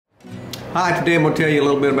Hi, today I'm going to tell you a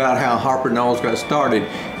little bit about how Harper Knowles got started.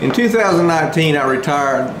 In 2019, I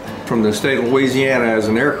retired from the state of Louisiana as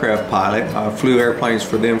an aircraft pilot. I flew airplanes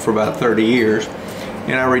for them for about 30 years.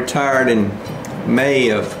 And I retired in May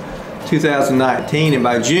of 2019, and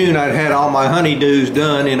by June I'd had all my honeydews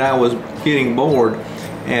done and I was getting bored.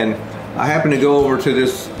 And I happened to go over to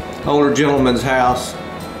this older gentleman's house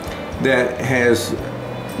that has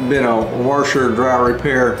been a washer dry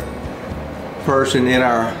repair person in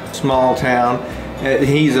our small town.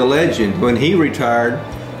 He's a legend. When he retired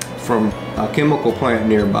from a chemical plant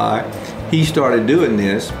nearby, he started doing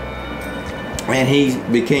this and he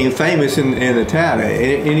became famous in the town.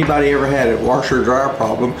 Anybody ever had a washer dryer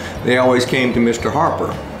problem, they always came to Mr.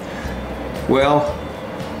 Harper. Well,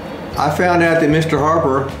 I found out that Mr.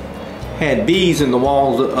 Harper had bees in the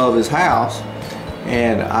walls of his house,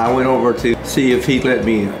 and I went over to see if he'd let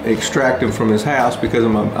me extract them from his house because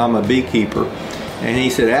I'm a beekeeper. And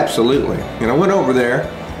he said absolutely. And I went over there,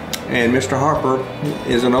 and Mr. Harper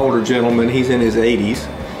is an older gentleman. He's in his 80s,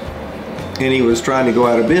 and he was trying to go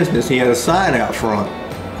out of business. He had a sign out front,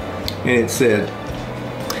 and it said,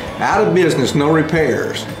 "Out of business, no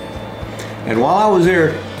repairs." And while I was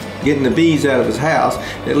there getting the bees out of his house,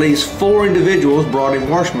 at least 4 individuals brought him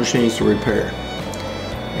washing machines to repair.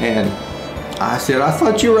 And I said, "I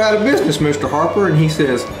thought you were out of business, Mr. Harper." And he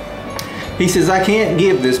says, "I can't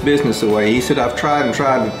give this business away." He said, "I've tried and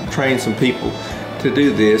tried to train some people to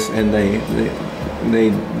do this, and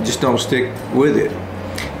they just don't stick with it."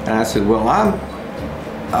 And I said, "Well, I'm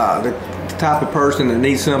the type of person that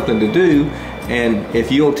needs something to do, and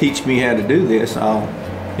if you'll teach me how to do this, I'll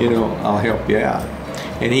help you out."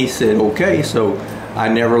 And he said, "Okay." So I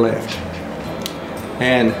never left.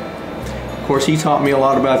 And of course, he taught me a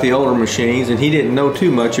lot about the older machines, and he didn't know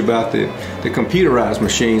too much about the computerized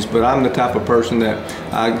machines, but I'm the type of person that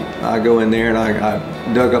I go in there and I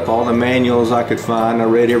dug up all the manuals I could find. I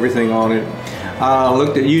read everything on it. I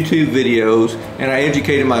looked at YouTube videos, and I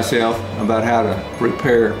educated myself about how to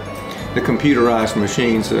repair the computerized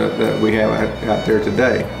machines that we have out there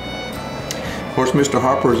today. Of course, Mr.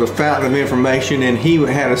 Harper is a fountain of information, and he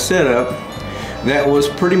had a setup that was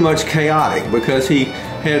pretty much chaotic because he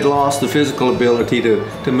had lost the physical ability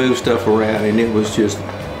to move stuff around, and it was just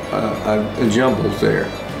a jumbles there.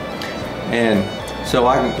 And so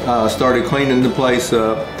I started cleaning the place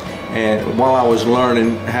up, and while I was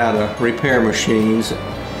learning how to repair machines,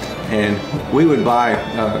 and we would buy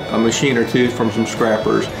a machine or two from some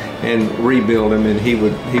scrappers and rebuild them, and he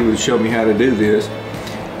would show me how to do this,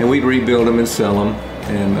 and we'd rebuild them and sell them.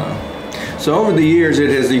 And so over the years it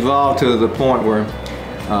has evolved to the point where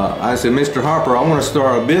I said, "Mr. Harper, I want to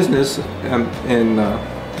start a business," and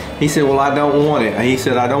he said, "Well, I don't want it." He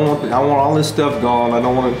said, I want all this stuff gone. I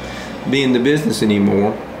don't want to be in the business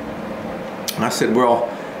anymore." I said, "Well,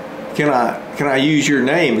 can I use your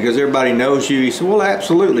name because everybody knows you?" He said, "Well,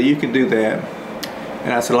 absolutely, you can do that."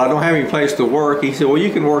 And I said, "Well, I don't have any place to work." He said, "Well,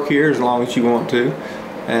 you can work here as long as you want to."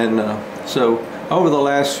 And so over the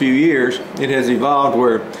last few years, it has evolved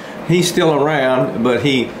where he's still around, but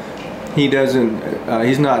he's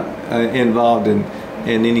not involved in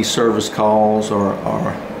any service calls or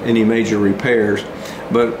any major repairs.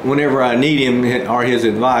 But whenever I need him or his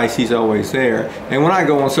advice, he's always there. And when I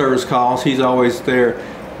go on service calls, he's always there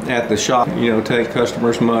at the shop, take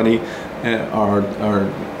customers' money or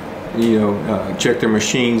check their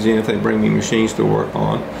machines in if they bring me machines to work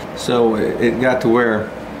on. So it got to where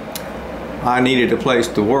I needed a place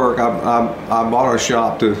to work. I bought a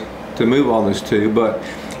shop to move all this to, but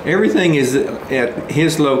everything is at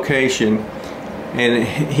his location, and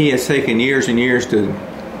he has taken years and years to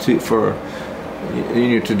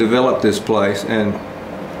develop this place, and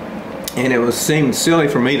it seemed silly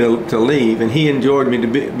for me to leave, and he enjoyed me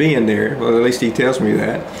being there. Well, at least he tells me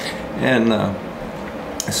that. And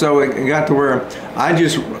so it got to where I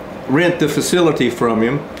just rent the facility from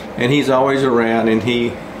him, and he's always around, and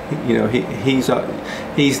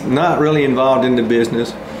he's not really involved in the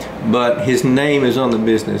business, but his name is on the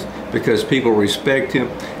business because people respect him,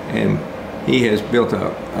 and he has built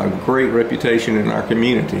a great reputation in our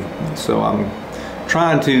community. So I'm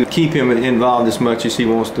trying to keep him involved as much as he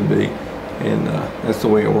wants to be, and that's the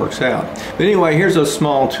way it works out. But anyway, here's a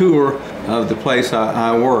small tour of the place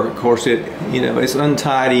I work. Of course, it's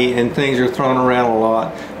untidy and things are thrown around a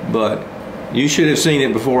lot, but you should have seen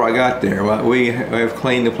it before I got there. We have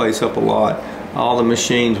cleaned the place up a lot. All the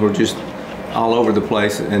machines were just all over the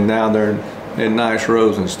place, and now they're in nice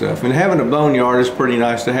rows and stuff. And having a boneyard is pretty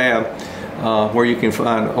nice to have, where you can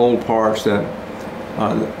find old parts that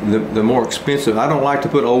the more expensive. I don't like to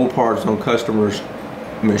put old parts on customers'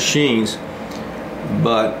 machines,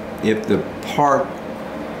 but if the part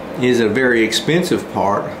is a very expensive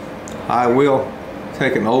part, I will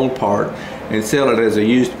take an old part and sell it as a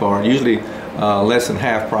used part, usually less than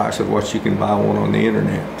half price of what you can buy one on the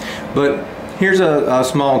internet. But here's a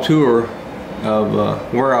small tour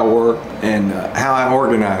of where I work and how I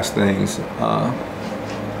organize things.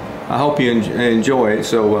 I hope you enjoy it,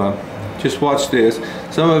 so just watch this.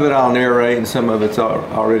 Some of it I'll narrate and some of it's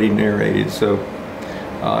already narrated, so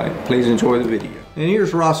please enjoy the video. And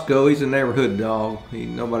here's Roscoe. He's a neighborhood dog.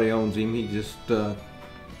 Nobody owns him. He just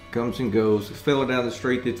comes and goes. A fella down the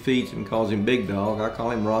street that feeds him calls him Big Dog. I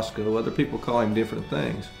call him Roscoe. Other people call him different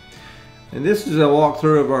things. And this is a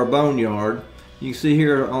walkthrough of our boneyard. You can see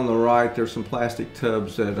here on the right there's some plastic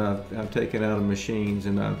tubs that I've taken out of machines,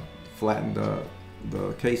 and I've flattened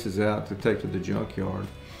the cases out to take to the junkyard.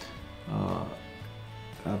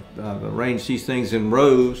 I've arranged these things in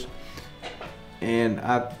rows, and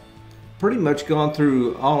I've pretty much gone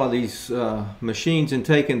through all of these machines and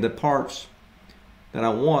taken the parts that I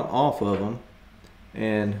want off of them.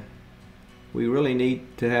 And we really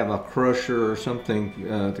need to have a crusher or something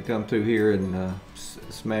to come through here and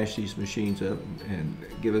smash these machines up and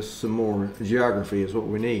give us some more geography is what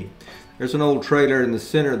we need. There's an old trailer in the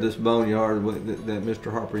center of this boneyard that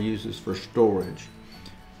Mr. Harper uses for storage.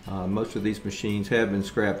 Most of these machines have been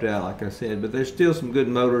scrapped out, like I said, but there's still some good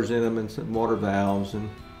motors in them and some water valves and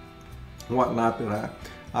whatnot that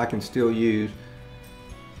I can still use.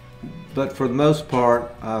 But for the most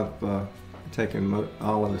part, I've taken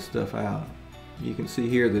all of the stuff out. You can see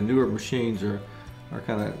here the newer machines are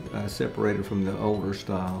kind of separated from the older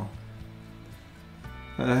style.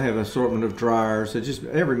 I have an assortment of dryers. It's just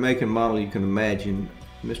every make and model you can imagine.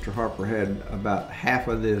 Mr. Harper had about half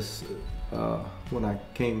of this when I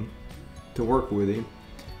came to work with him,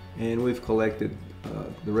 and we've collected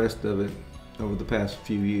the rest of it over the past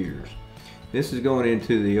few years. This is going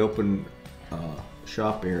into the open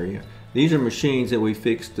shop area. These are machines that we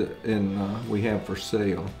fixed and we have for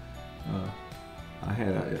sale. I had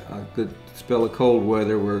a good spell of cold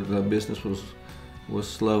weather where the business was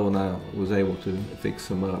slow, and I was able to fix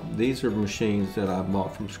them up. These are machines that I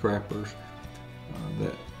bought from scrappers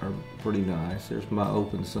that are pretty nice. There's my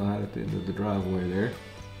open side at the end of the driveway there.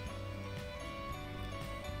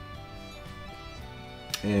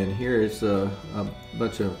 And here is a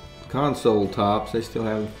bunch of console tops. They still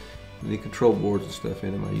have the control boards and stuff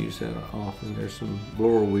in them. I use that often. There's some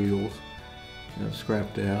blower wheels that I've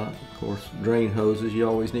scrapped out. Of course, drain hoses. You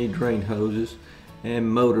always need drain hoses, and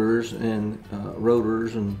motors and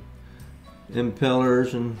rotors and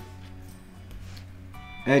impellers and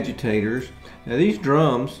agitators. Now these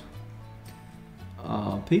drums,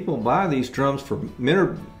 people buy these drums for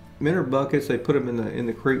minnow buckets. They put them in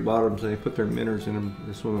the creek bottoms. They put their minnows in them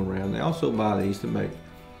to swim around. They also buy these to make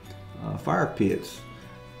fire pits.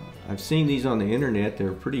 I've seen these on the internet.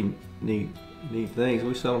 They're pretty neat things.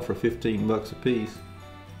 We sell them for 15 bucks a piece,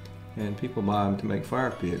 and people buy them to make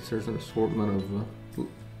fire pits. There's an assortment of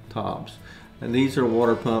tops, and these are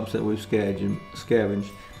water pumps that we've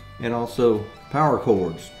scavenged, and also power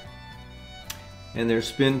cords. And there's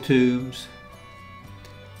spin tubes,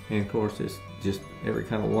 and of course it's just every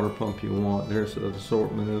kind of water pump you want. There's an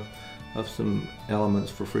assortment of some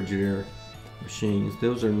elements for Frigidaire machines.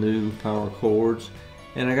 Those are new power cords.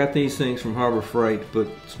 And I got these things from Harbor Freight to put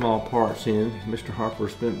small parts in. Mr. Harper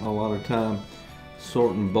spent a lot of time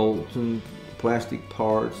sorting bolts and plastic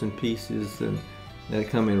parts and pieces, and that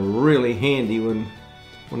come in really handy when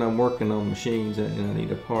I'm working on machines and I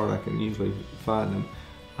need a part. I can usually find them.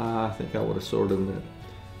 I think I would have sorted them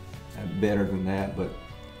better than that, but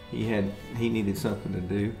he needed something to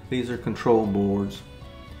do. These are control boards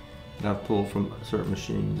that I've pulled from certain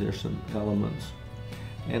machines. There's some elements.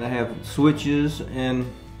 And I have switches and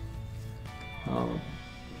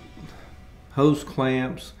hose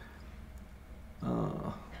clamps.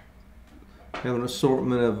 Have an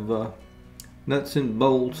assortment of nuts and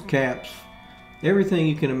bolts, caps, everything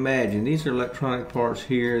you can imagine. These are electronic parts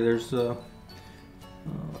here. There's some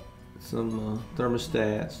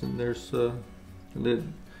thermostats, and there's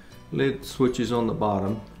lid switches on the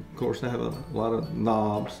bottom. Of course, I have a lot of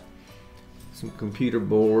knobs, some computer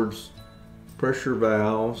boards, pressure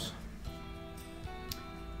valves,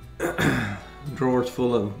 drawers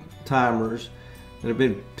full of timers that have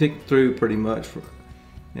been picked through pretty much.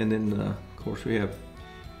 And then, of course, we have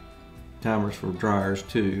timers for dryers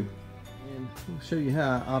too. And I'll show you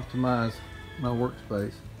how I optimize my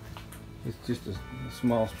workspace. It's just a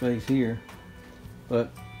small space here,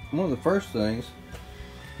 but one of the first things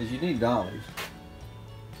is you need dollies,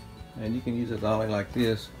 and you can use a dolly like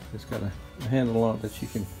this. It's got a handle on it that you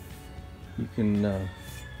can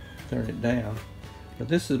turn it down, But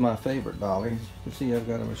this is my favorite dolly. You can see I've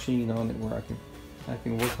got a machine on it where I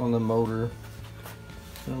can work on the motor,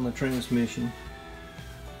 on the transmission,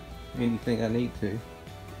 anything I need to.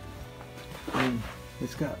 And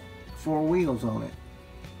it's got 4 wheels on it.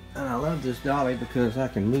 And I love this dolly because I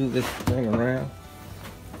can move this thing around,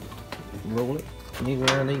 roll it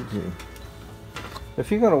anywhere I need to. If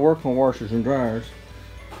you're going to work on washers and dryers,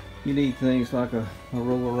 you need things like a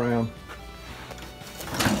roll around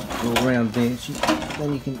bench.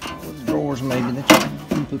 Then you can put drawers maybe that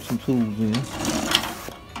you can put some tools in.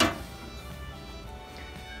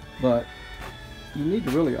 But you need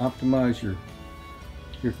to really optimize your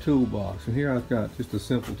toolbox. And here I've got just a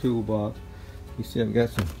simple toolbox. You see I've got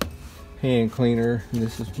some hand cleaner, and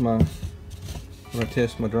this is what I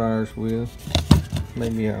test my dryers with.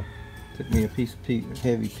 Maybe took me a piece of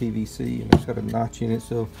heavy PVC, and it's got a notch in it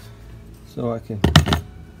so I can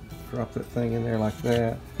drop that thing in there like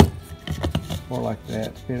that, or like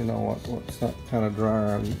that, depending on what kind of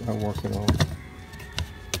dryer I'm working on.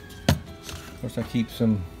 Of course, I keep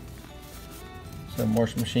some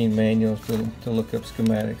washing machine manuals to look up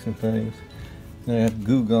schematics and things. And I have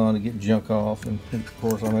glue gun to get junk off, and of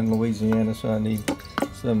course I'm in Louisiana, so I need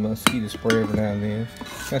some mosquito spray every now and then.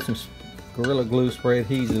 Got some Gorilla Glue spray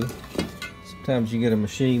adhesive. Sometimes you get a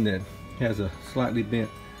machine that has a slightly bent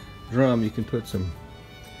drum, you can put some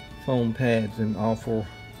foam pads in all 4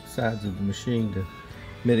 sides of the machine to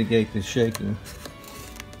mitigate the shaking.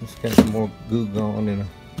 It's got some more glue gun and a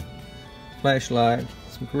flashlight,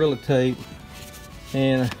 some Gorilla tape,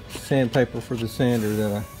 and sandpaper for the sander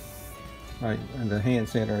that and the hand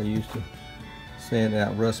sander I use to sand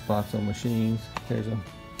out rust spots on machines. There's a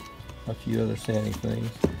few other sanding things,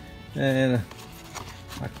 and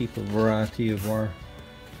I keep a variety of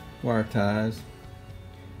wire ties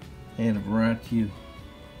and a variety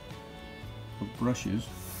of brushes.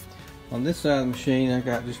 On this side of the machine, I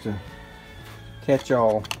got just a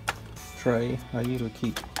catch-all tray. I usually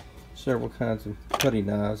keep several kinds of cutting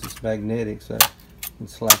knives. It's magnetic, so I can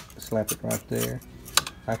slap it right there.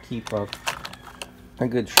 I keep a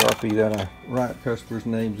good Sharpie that I write customers'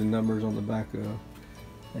 names and numbers on the back of.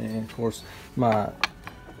 And of course, my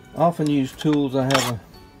often used tools, I have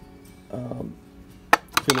a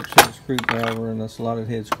Phillips head screwdriver and a slotted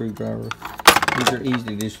head screwdriver. These are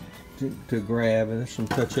easy to grab, and there's some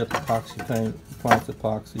touch-up epoxy paint, appliance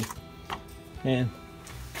epoxy. And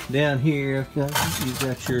down here, you've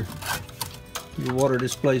got your water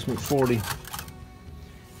displacement 40.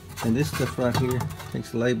 And this stuff right here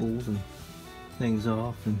takes labels and things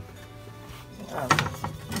off, and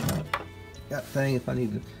got thing if I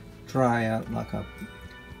need to try out like a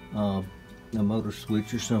motor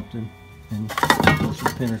switch or something, and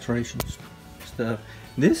some penetration stuff.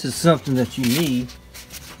 This is something that you need.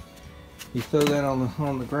 You throw that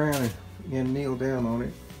on the ground and kneel down on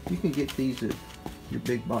it. You can get these at your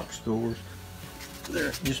big box stores.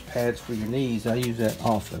 They're just pads for your knees. I use that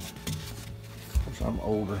often. Of course, I'm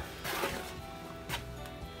older.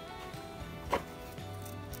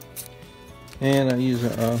 And I use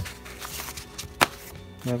I've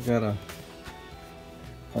got a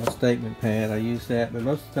statement pad. I use that, but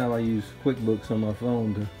most of the time I use QuickBooks on my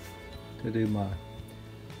phone to do my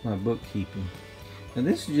bookkeeping. And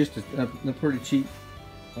this is just a pretty cheap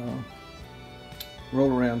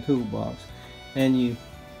roll around toolbox. And you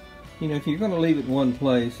know, if you're going to leave it one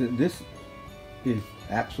place, this is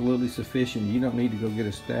absolutely sufficient. You don't need to go get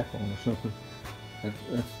a stack-on or something.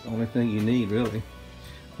 That's the only thing you need, really.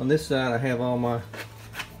 On this side, I have all my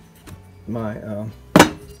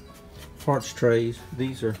parts trays.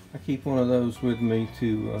 These are, I keep one of those with me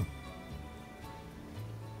to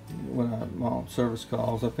when I'm on service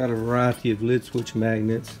calls. I've got a variety of lid switch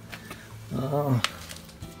magnets, some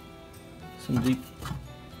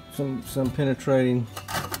penetrating,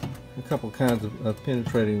 a couple kinds of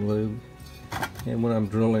penetrating lube, and when I'm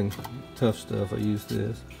drilling tough stuff, I use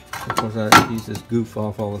this. Of course, I use this goof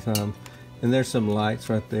off all the time. And there's some lights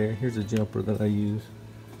right there. Here's a jumper that I use.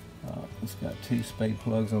 It's got 2 spade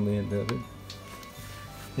plugs on the end of it.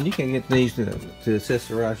 And you can get these to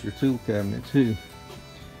accessorize your tool cabinet too.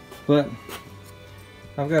 But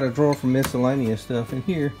I've got a drawer for miscellaneous stuff. In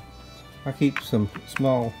here, I keep some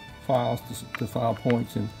small files to file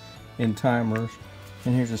points and timers.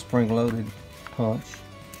 And here's a spring-loaded punch.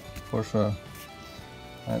 Of course,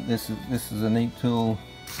 this is a neat tool.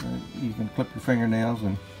 You can clip your fingernails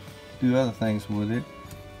and do other things with it,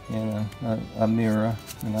 and a mirror,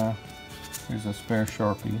 and here's a spare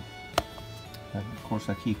Sharpie. Of course,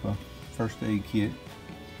 I keep a first aid kit,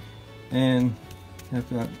 and I've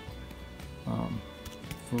got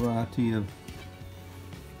variety of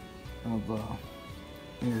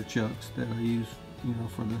air chucks that I use you know,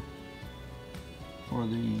 for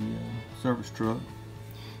the service truck.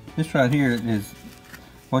 This right here is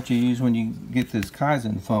what you use when you get this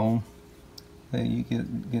Kaizen Foam. You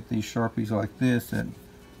get these Sharpies like this that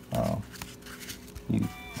you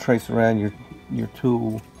trace around your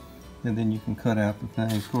tool, and then you can cut out the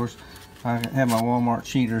things. Of course, I have my Walmart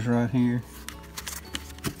cheaters right here.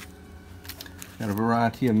 Got a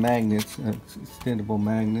variety of magnets, extendable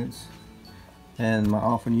magnets, and my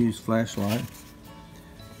often used flashlight.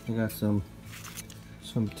 I got some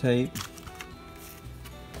tape,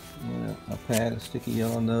 a pad, a sticky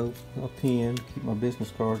yellow note, a pen, keep my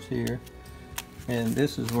business cards here, and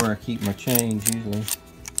this is where I keep my change.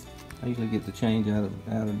 I usually get the change out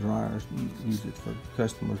of dryers, use it for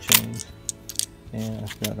customer change.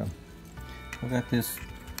 And I got this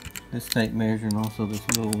tape measure, and also this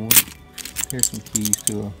little one. Here's some keys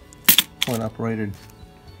to a point operated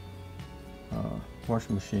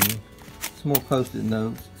washing machine. Some more post-it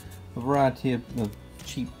notes, a variety of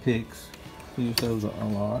cheap picks. I use those a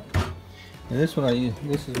lot. And this one I use.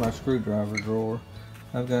 This is my screwdriver drawer.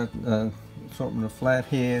 I've got assortment of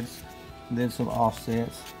flatheads, and then some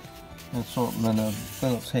offsets, an assortment of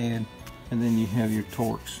Phillips head, and then you have your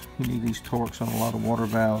Torx. You need these Torx on a lot of water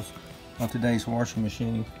valves on today's washing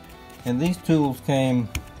machine. And these tools came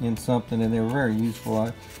in something, and they were very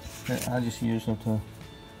useful. I just use them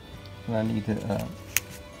when I need to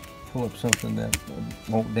pull up something that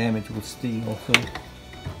won't damage with steel. So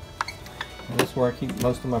and that's where I keep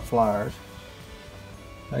most of my pliers.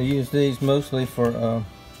 I use these mostly for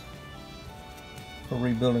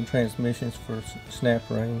rebuilding transmissions for snap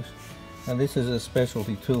rings. Now this is a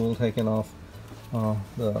specialty tool, taking off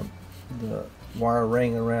the wire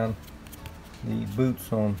ring around the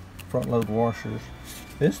boots on front load washers.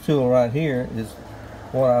 This tool right here is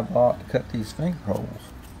what I bought to cut these finger holes,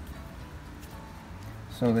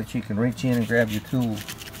 so that you can reach in and grab your tool.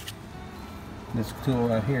 This tool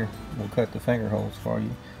right here will cut the finger holes for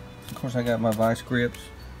you. Of course, I got my vice grips,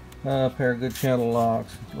 a pair of good channel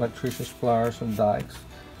locks, electrician's pliers, some dikes.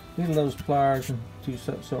 These are those pliers and two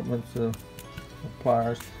assortments of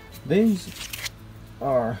pliers. These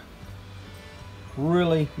are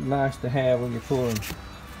really nice to have when you're pulling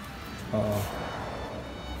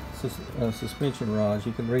suspension rods.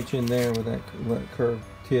 You can reach in there with that curved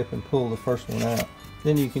tip and pull the first one out.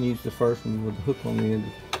 Then you can use the first one with the hook on the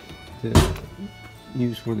end to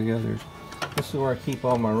use for the others. This is where I keep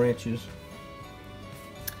all my wrenches,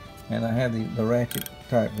 and I have the ratchet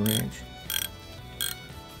type wrench,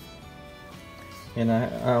 and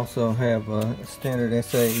I also have a standard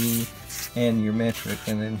SAE and your metric,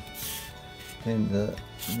 and then the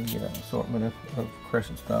assortment of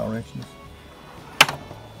crescent style wrenches.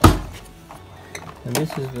 And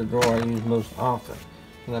this is the drawer I use most often.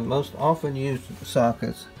 And the most often used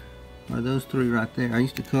sockets are those three right there. I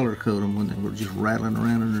used to color code them when they were just rattling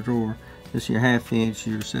around in the drawer. This is your 1/2 inch,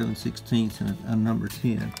 your 7/16, and a number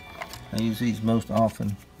 10. I use these most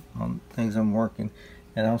often on things I'm working.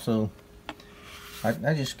 And also,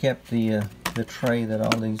 I just kept the tray that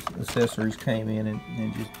all these accessories came in,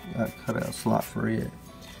 and just cut out a slot for it.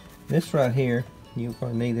 This right here, you're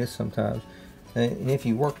going to need this sometimes. And if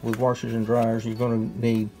you work with washers and dryers, you're going to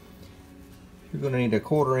need a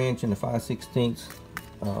 1/4 inch and a 5/16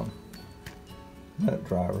 nut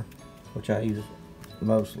driver, which I use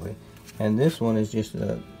mostly. And this one is just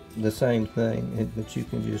the same thing, but you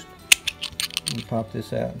can just pop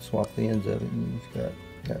this out and swap the ends of it, and you've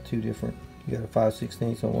got two different. You got a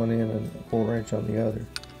 5/16 on one end and a 1/4 inch on the other.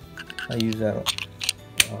 I use that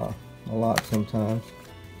a lot sometimes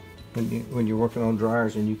when you're working on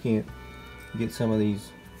dryers and you can't get some of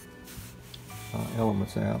these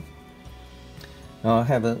elements out. Now I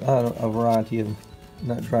have a variety of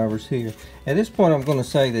nut drivers here. At this point, I'm going to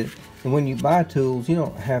say that when you buy tools, you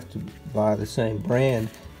don't have to buy the same brand,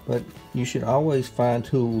 but you should always find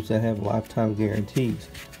tools that have lifetime guarantees.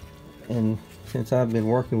 And since I've been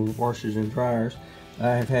working with washers and dryers, I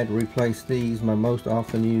have had to replace these, my most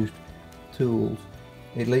often used tools,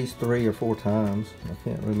 at least 3 or 4 times. I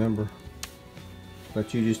can't remember.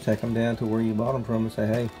 But you just take them down to where you bought them from and say,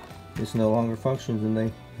 hey, this no longer functions, and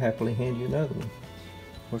they happily hand you another one.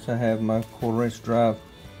 Of course, I have my 1/4 inch drive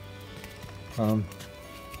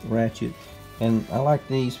ratchet, and I like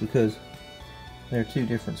these because they're 2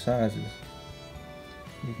 different sizes.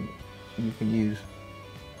 You can use,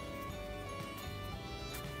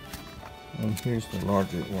 and here's the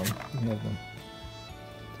larger one. You have the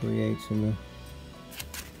 3/8 and the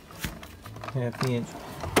 1/2 inch.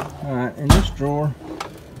 Alright, in this drawer,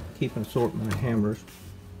 keep an assortment of hammers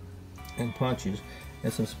and punches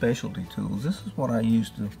and some specialty tools. This is what I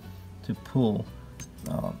use to pull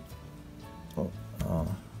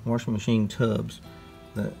washing machine tubs.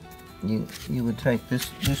 That you would take this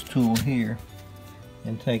tool here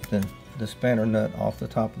and take the spanner nut off the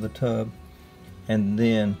top of the tub, and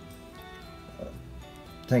then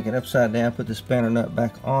take it upside down, put the spanner nut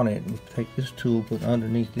back on it, and take this tool, put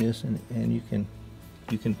underneath this, and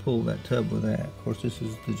you can pull that tub with that. Of course, this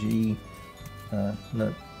is the GE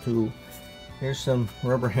nut tool. Here's some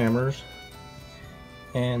rubber hammers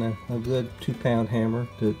and a good 2-pound hammer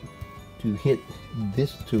to hit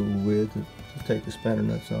this tool with to take the spanner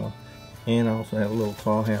nuts off. And I also have a little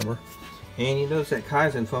claw hammer. And you notice that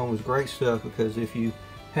Kaizen Foam is great stuff, because if you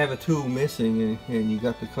have a tool missing and you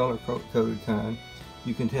got the color coded kind,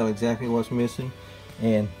 you can tell exactly what's missing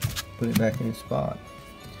and put it back in its spot.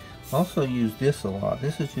 Also use this a lot.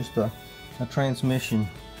 This is just a transmission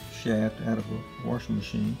shaft out of a washing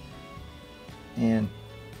machine, and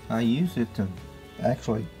I use it to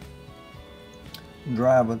actually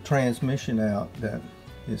drive a transmission out that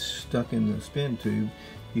is stuck in the spin tube.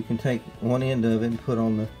 You can take one end of it and put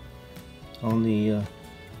on the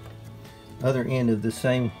other end of the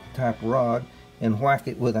same type rod and whack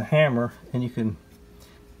it with a hammer, and you can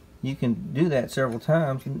do that several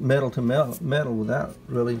times, metal to metal, without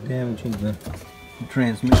really damaging the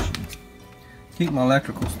transmission. Keep my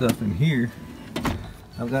electrical stuff in here.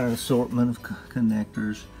 I've got an assortment of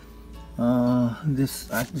connectors. This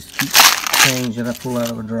I just keep change that I pull out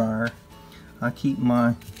of a dryer. I keep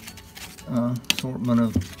my assortment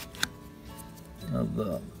of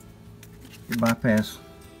bypass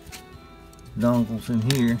dongles in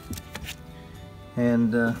here,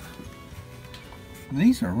 and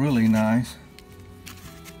these are really nice.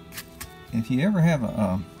 If you ever have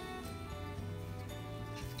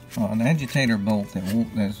an agitator bolt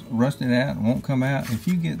that's rusted out and won't come out, if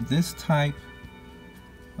you get this type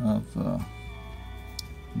of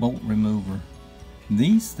bolt remover,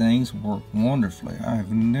 these things work wonderfully.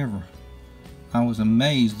 I was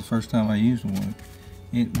amazed the first time I used one.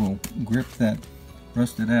 It will grip that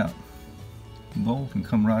rusted out bolt and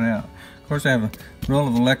come right out. Of course, I have a roll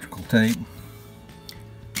of electrical tape,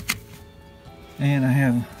 and I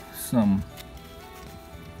have some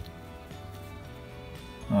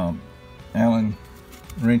Allen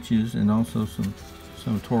wrenches, and also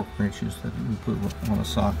some torque wrenches that you put on a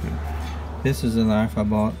socket. This is a knife I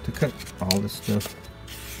bought to cut all this stuff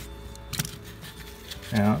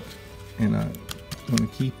out, and I want to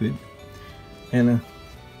keep it. And there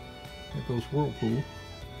goes Whirlpool.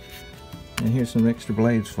 And here's some extra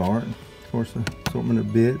blades for it. Of course, an assortment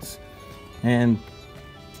of bits. And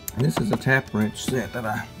this is a tap wrench set that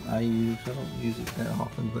I use. I don't use it that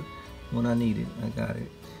often, but when I need it, I got it.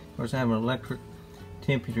 Of course, I have an electric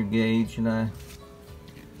temperature gauge, and I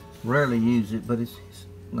rarely use it, but it's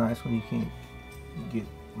nice when you can't get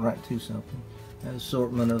right to something. An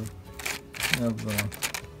assortment of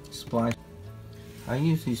splice. I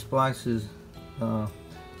use these splices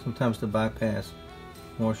sometimes to bypass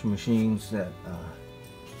washing machines that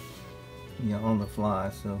on the fly.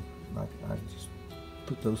 So I just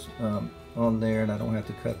put those on there, and I don't have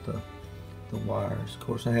to cut the wires. Of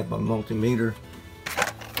course, I have my multimeter,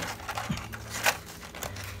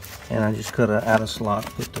 and I just cut out a slot,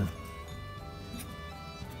 put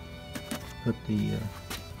the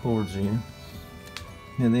cords in,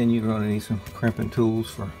 and then you're going to need some crimping tools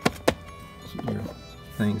for your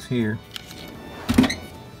things here,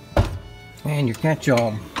 and your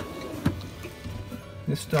catch-all.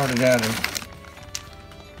 This started out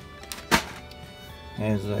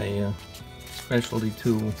as a specialty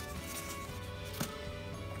tool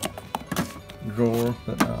drawer,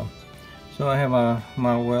 but so I have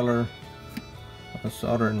my Weller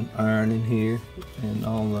soldering iron in here, and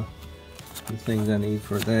all the things I need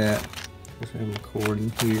for that. Just have a cord in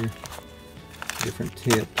here, different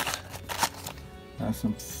tips,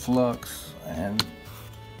 some flux and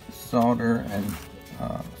solder, and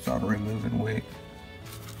solder removing wick.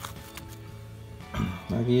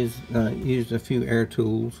 I've used a few air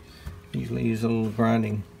tools. Usually use a little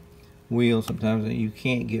grinding wheel. Sometimes you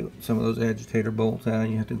can't get some of those agitator bolts out,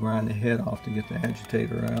 and you have to grind the head off to get the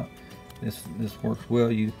agitator out. This works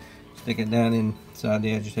well. You stick it down inside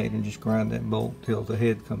the agitator and just grind that bolt till the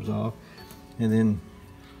head comes off. And then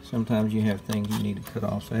sometimes you have things you need to cut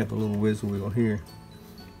off. So I have a little whiz wheel here.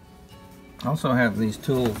 I also have these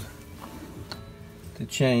tools to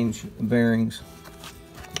change bearings.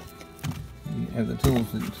 You have the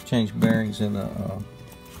tools to change bearings in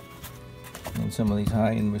some of these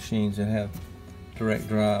high-end machines that have direct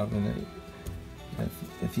drive. And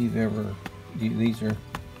if you've ever, these are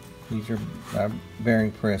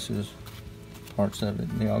bearing presses, parts of it,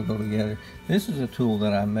 and they all go together. This is a tool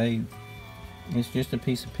that I made it's just a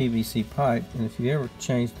piece of PVC pipe, and if you ever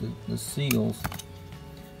change the seals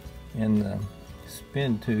and the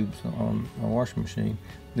spin tubes on a washing machine,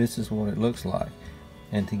 this is what it looks like.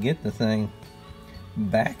 And to get the thing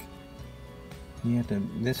back, you have to,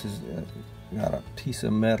 this has got a piece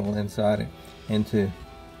of metal inside it, and to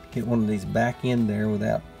get one of these back in there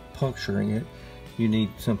without puncturing it, you need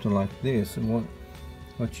something like this. And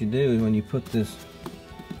what you do is when you put this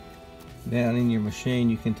down in your machine,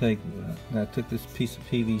 you can take, I took this piece of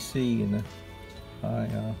PVC and I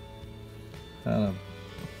kind of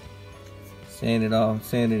sanded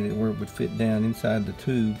it where it would fit down inside the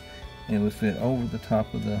tube, and it would fit over the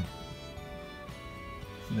top of the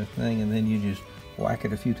thing, and then you just whack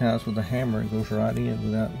it a few times with a hammer, and it goes right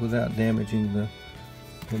in without damaging the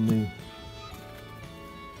new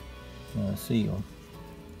seal.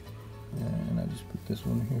 And I just put this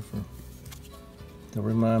one here to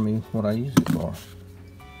remind me what I use it for.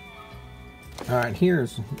 Alright,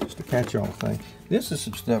 here's just a catch-all thing. This is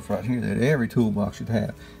some stuff right here that every toolbox should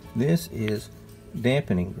have. This is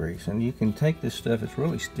dampening grease, and you can take this stuff, it's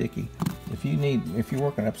really sticky. If you're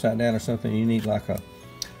working upside down or something, you need like a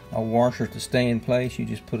washer to stay in place, you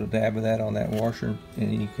just put a dab of that on that washer,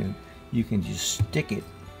 and you can just stick it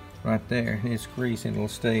right there, and it's grease, and it'll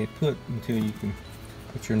stay put until you can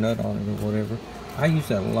put your nut on it or whatever. I use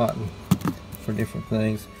that a lot for different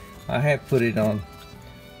things. I have put it on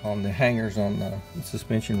the hangers on the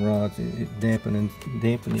suspension rods, dampening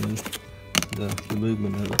the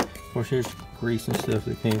movement of it. Of course, there's grease and stuff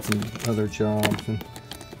that came from other jobs, and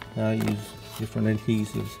I use different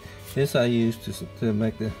adhesives. This I use to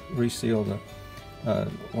make reseal the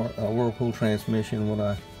Whirlpool transmission when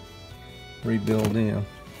I rebuild them.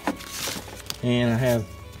 And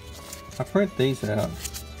I print these out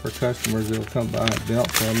for customers that'll come buy a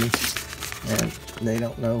belt from me, and they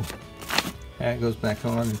don't know how it goes back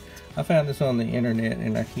on. And I found this on the internet,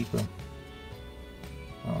 and I keep a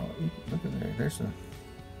look at there.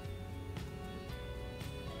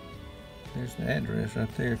 There's the address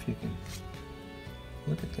right there. If you can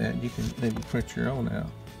look at that, you can maybe print your own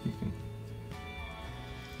out. You can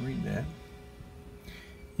read that.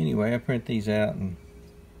 Anyway, I print these out and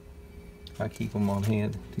I keep them on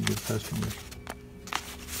hand to give customers.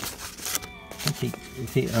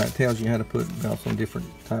 It tells you how to put belts on different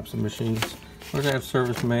types of machines. Of course, I have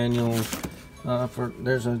service manuals.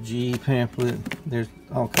 There's a G pamphlet. There's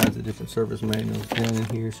all kinds of different service manuals down in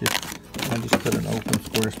here. So I just put an open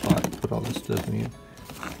square spot to put all this stuff in.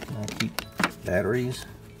 I keep batteries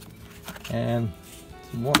and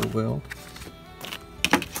some water weld.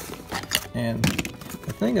 And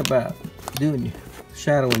the thing about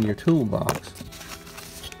shadowing your toolbox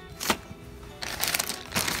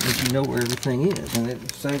is you know where everything is, and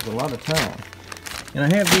it saves a lot of time. And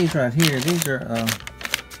I have these right here. These are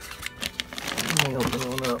let me open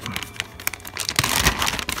one up.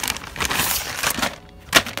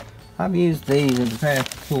 I've used these in the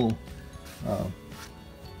past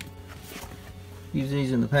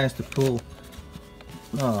to pull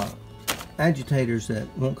agitators that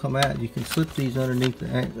won't come out. You can slip these underneath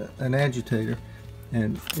an agitator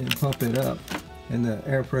and pump it up, and the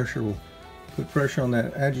air pressure will put pressure on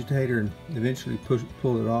that agitator and eventually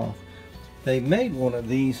pull it off. They made one of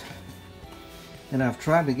these, and I've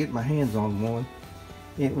tried to get my hands on one.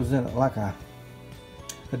 It was in like a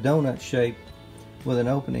donut shape with an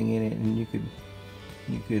opening in it, and you could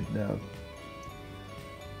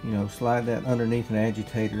you know, slide that underneath an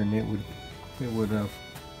agitator, and it would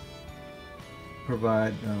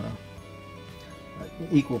provide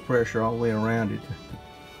equal pressure all the way around it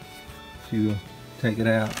to take it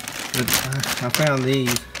out. But I found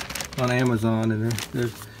these on Amazon, and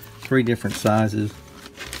there's 3 different sizes,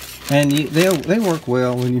 and they work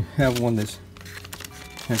well when you have one that's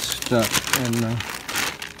stuck, and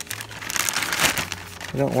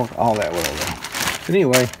they don't work all that well though. But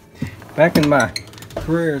anyway, back in my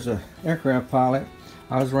career as an aircraft pilot,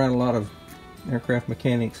 I was around a lot of aircraft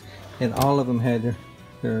mechanics, and all of them had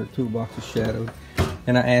their toolboxes shadowed.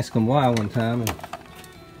 And I asked them why one time, and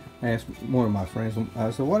I asked one of my friends,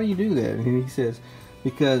 I said, why do you do that? And he says,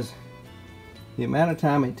 because the amount of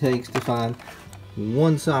time it takes to find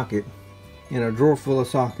one socket in a drawer full of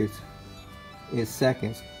sockets is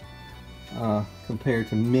seconds compared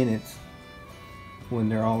to minutes when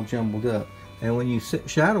they're all jumbled up. And when you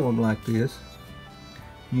shadow them like this,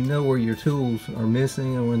 you know where your tools are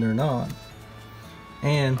missing and when they're not,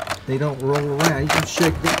 and they don't roll around. You can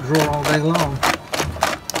shake that drawer all day long,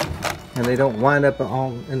 and they don't wind up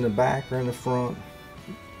all in the back or in the front.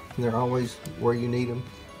 And they're always where you need them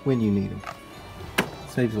when you need them.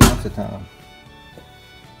 Saves lots of time.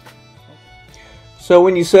 So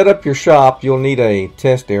when you set up your shop, you'll need a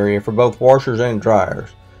test area for both washers and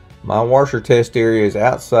dryers. My washer test area is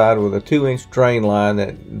outside with a 2-inch drain line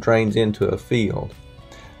that drains into a field.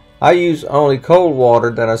 I use only cold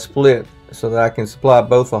water that I split so that I can supply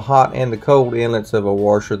both the hot and the cold inlets of a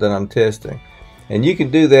washer that I'm testing. And you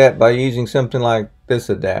can do that by using something like this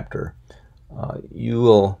adapter. You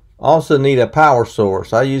will also need a power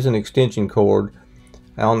source. I use an extension cord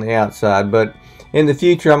on the outside, but in the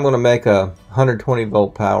future I'm going to make a 120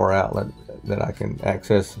 volt power outlet that I can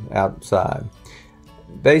access outside.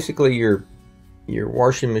 Basically your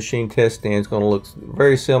washing machine test stand is going to look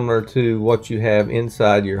very similar to what you have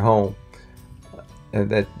inside your home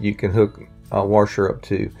that you can hook a washer up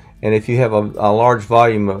to. And if you have a large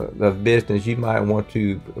volume of business, you might want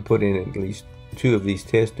to put in at least 2 of these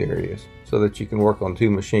test areas so that you can work on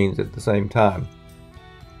 2 machines at the same time.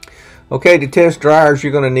 Okay, to test dryers,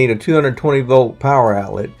 you're going to need a 220 volt power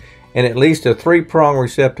outlet and at least a 3-prong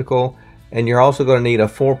receptacle, and you're also going to need a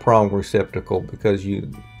 4-prong receptacle because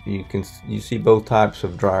you see both types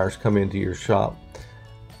of dryers come into your shop,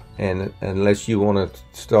 and unless you want to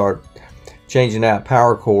start changing out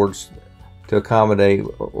power cords to accommodate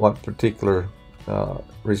what particular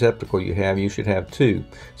receptacle you have, you should have 2.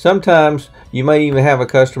 Sometimes you may even have a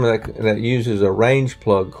customer that uses a range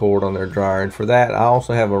plug cord on their dryer, and for that I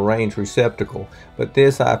also have a range receptacle, but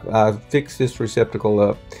this I fixed this receptacle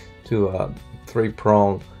up to a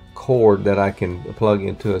 3-prong cord that I can plug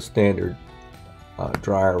into a standard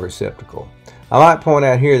dryer receptacle. I might point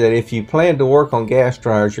out here that if you plan to work on gas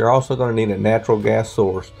dryers, you're also going to need a natural gas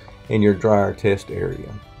source in your dryer test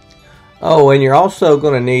area. Oh, and you're also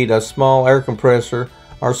going to need a small air compressor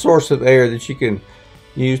or source of air that you can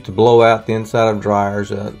use to blow out the inside of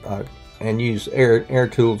dryers and use air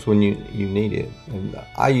tools when you need it. And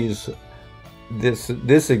I use this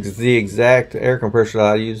is the exact air compressor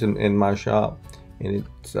that I use in my shop, and it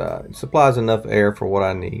supplies enough air for what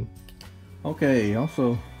I need. Okay,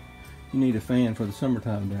 also you need a fan for the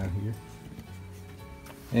summertime down here,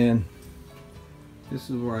 and this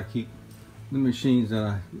is where I keep the machines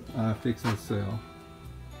that I fix and sell.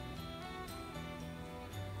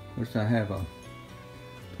 First, I have a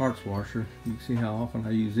parts washer. You can see how often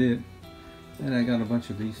I use it, and I got a bunch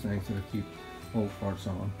of these things that I keep old parts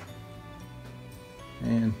on.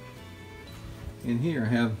 And in here I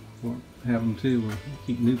have them too, where I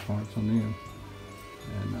keep new parts on them.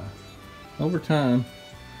 And over time,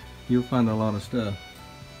 you'll find a lot of stuff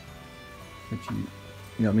that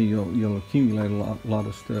you'll accumulate a lot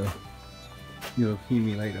of stuff. You'll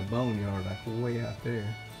accumulate a boneyard like way out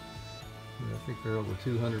there. I think there are over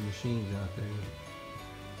 200 machines out there,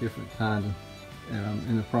 different kinds of, and I'm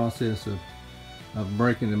in the process of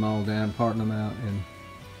breaking them all down, parting them out,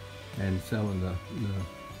 and selling the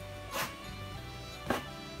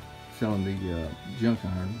junk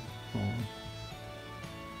iron for them.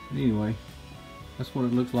 But anyway, that's what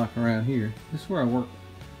it looks like around here. This is where I work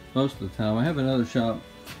most of the time. I have another shop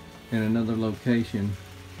in another location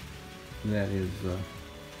that is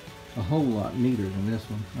a whole lot neater than this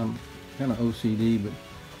one. I'm kind of OCD, but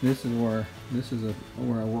this is where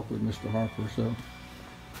I work with Mr. Harper, so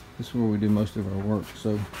this is where we do most of our work.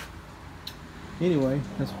 So anyway,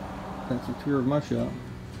 that's a tour of my shop.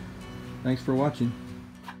 Thanks for watching.